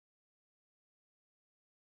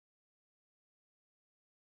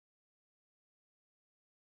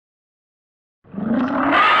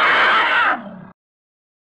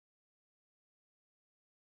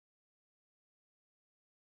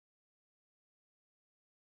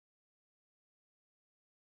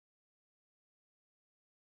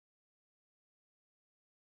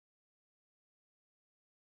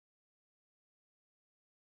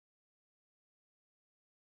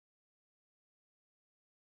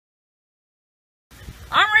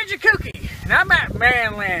Ranger Kooky, and I'm at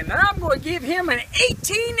Manland, and I'm going to give him an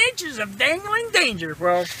 18 inches of dangling danger.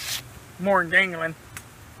 Well, more than dangling.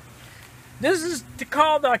 This is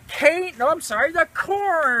called the the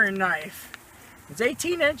corn knife. It's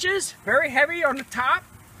 18 inches, very heavy on the top.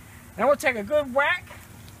 And I'm going to take a good whack.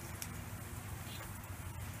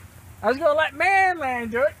 I was going to let Manland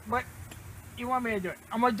do it, but you want me to do it.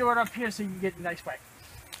 I'm going to do it up here so you can get a nice whack.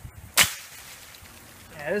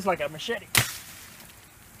 Yeah, this is like a machete.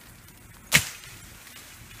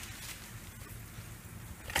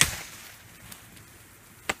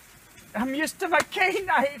 I'm used to my cane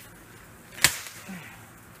knife.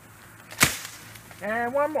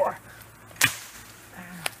 And one more.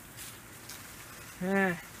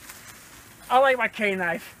 I like my cane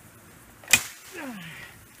knife.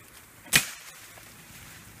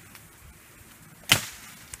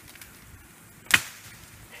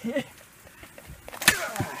 I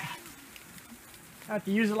have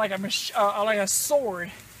to use it like a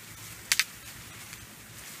sword.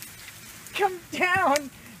 Come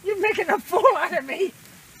down! You're making a fool out of me!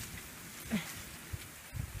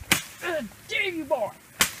 Damn you, boy!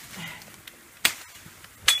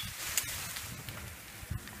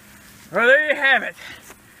 Well, there you have it.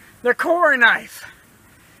 The corn knife.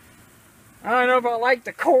 I don't know if I like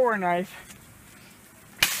the corn knife.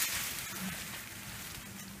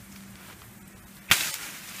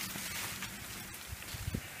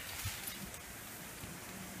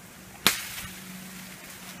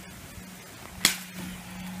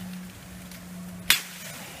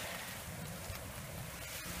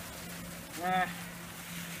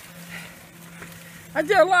 I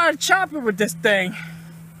did a lot of chopping with this thing.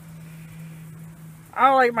 I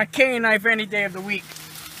like my cane knife any day of the week.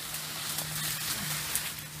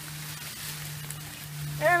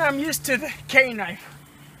 And I'm used to the cane knife.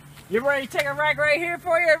 You ready to take a rack right here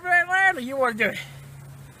for you, Manland, or you want to do it?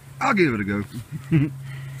 I'll give it a go.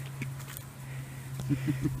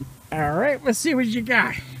 Alright, let's see what you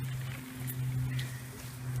got.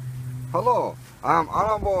 Hello, I'm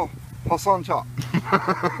Honorable Hassan Chop.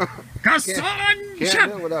 Hassan Can't do Chop!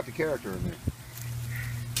 it without the character in there.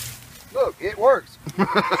 Look, it works.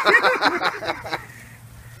 A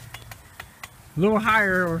little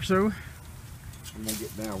higher or so. I'm gonna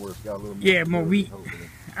get down where it's got a little more. Yeah, more wheat.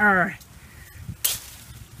 Alright.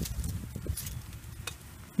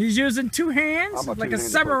 He's using two hands like a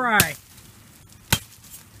samurai. Person.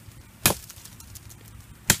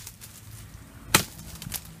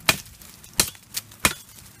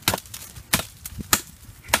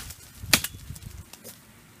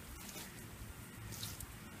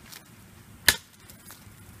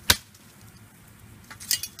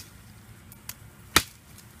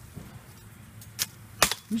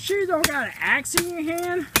 You sure you don't got an axe in your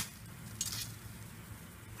hand?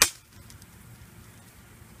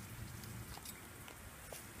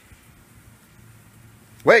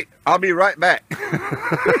 Wait, I'll be right back.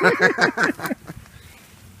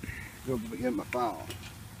 Go get my file.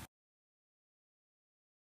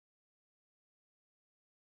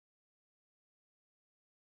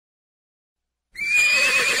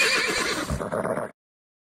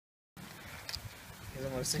 I'm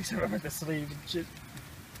gonna say something about the sleeve and shit.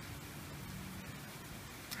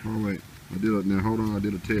 Oh wait, I did it now. Hold on, I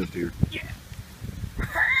did a test here. Yeah.